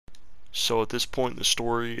So at this point in the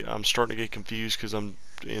story, I'm starting to get confused because I'm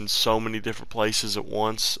in so many different places at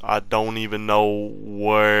once. I don't even know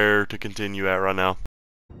where to continue at right now.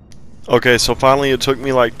 Okay, so finally it took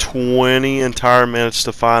me like 20 entire minutes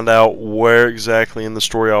to find out where exactly in the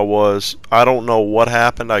story I was. I don't know what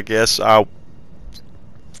happened. I guess I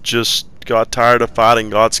just got tired of fighting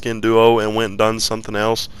Godskin Duo and went and done something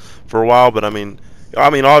else for a while. But I mean,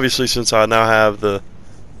 obviously since I now have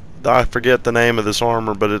I forget the name of this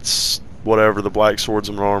armor, but it's whatever, the Black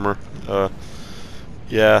Swordsman armor.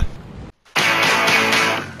 Yeah.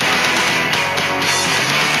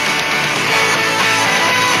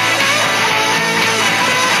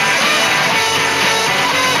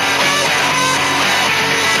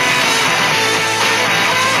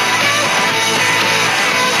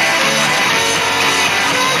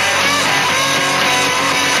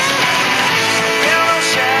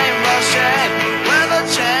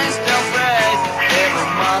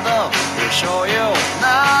 Show you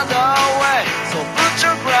another way. So put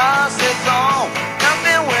your glasses on.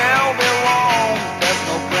 Nothing will be wrong. There's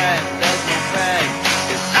no blame, there's no pain.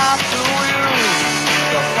 It's up to you.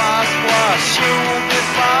 The past was you will be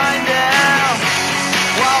finding.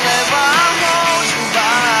 Whatever holds you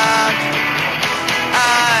back,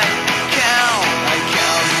 I can't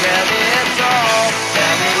get it all.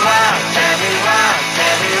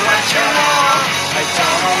 Tell me what you want. I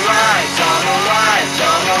don't know right, don't know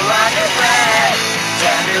what to say.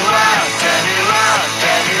 Tell me what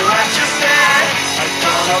you said.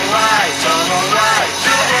 I don't know right,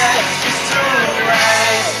 today it's too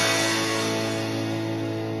late.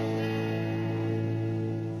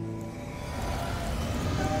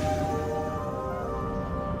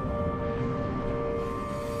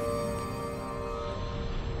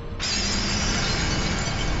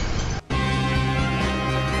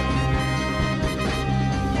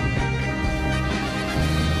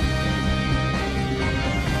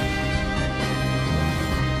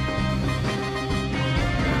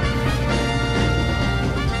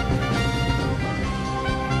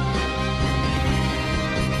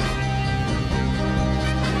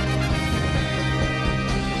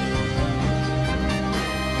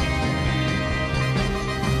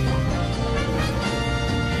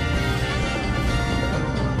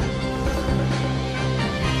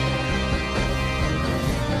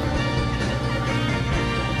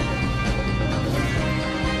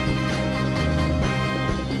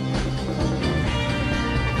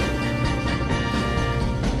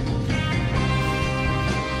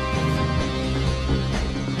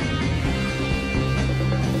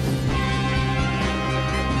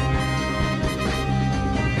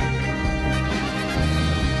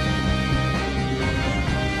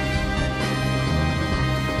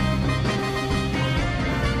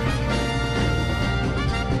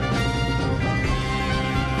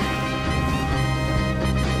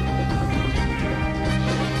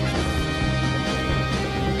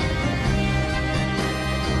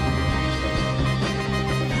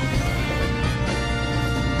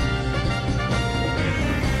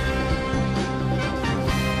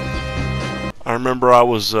 I remember I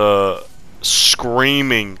was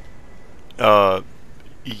screaming uh,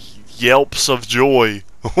 yelps of joy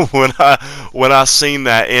when I seen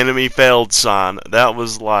that enemy failed sign. That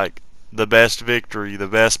was like the best victory, the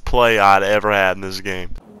best play I'd ever had in this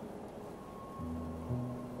game.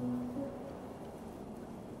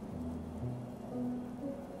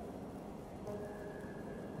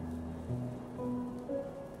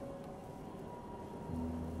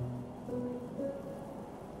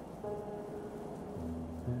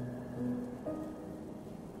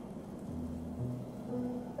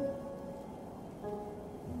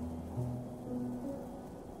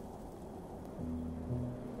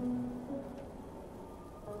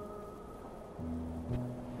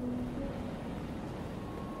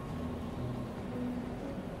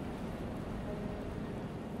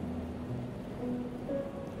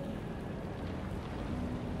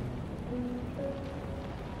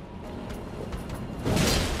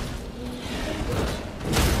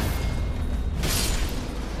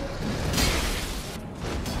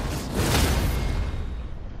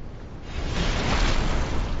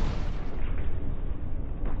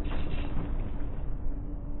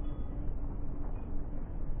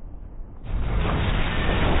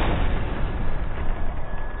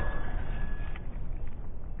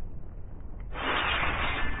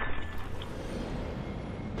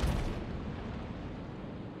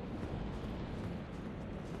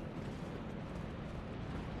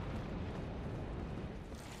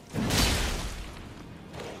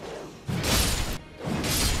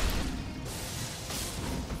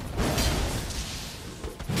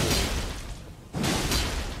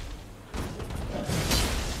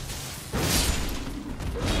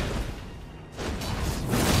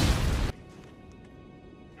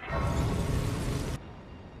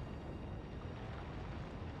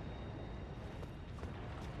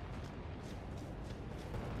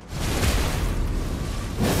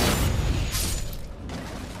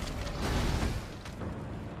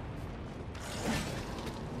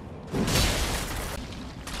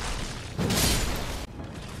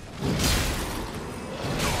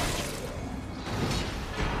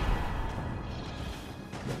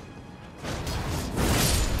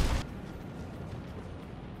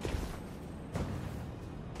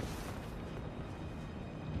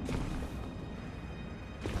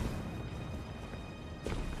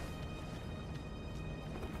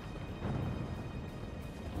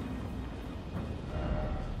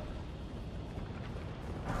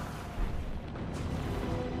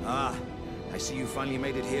 finally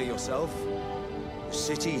made it here yourself? The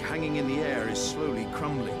city hanging in the air is slowly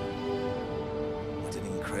crumbling. What an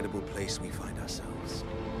incredible place we find ourselves.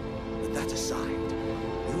 But that aside,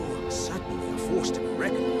 you're certainly a force to be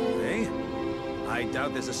reckoned with, eh? I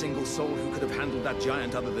doubt there's a single soul who could have handled that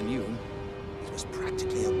giant other than you. It was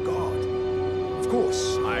practically a god. Of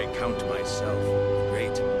course, I count myself the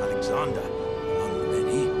great Alexander among the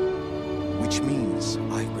many. Which means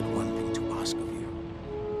I've but one thing to ask of you.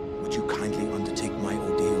 Would you kindly undertake my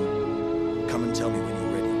ordeal? Come and tell me when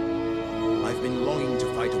you're ready. I've been longing to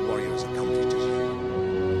fight a warrior as accomplished as you.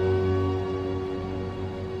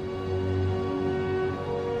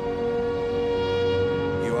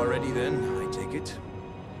 You are ready then, I take it?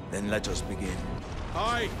 Then let us begin.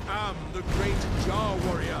 I am the great Jar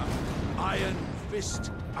Warrior, Iron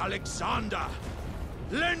Fist Alexander.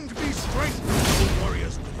 Lend me strength, O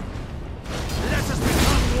warriors within. Let us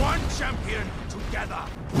become one champion together.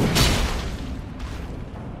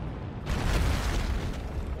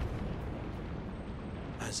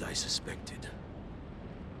 As I suspected,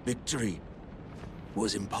 victory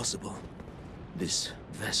was impossible. This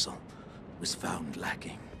vessel was found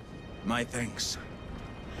lacking. My thanks.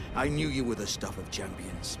 I knew you were the stuff of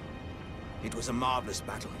champions. It was a marvelous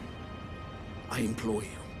battle. I implore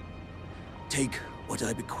you, take what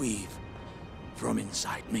I bequeath from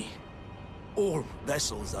inside me. All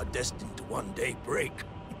vessels are destined to one day break.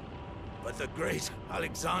 But the great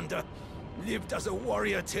Alexander lived as a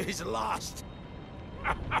warrior to his last.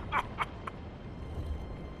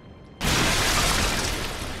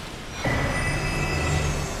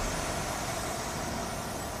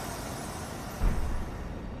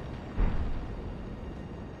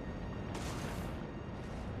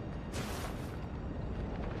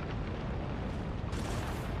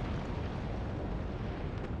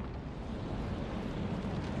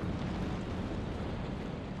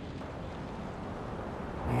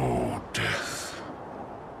 Oh, death.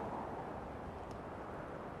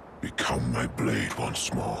 Become my blade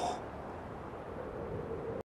once more.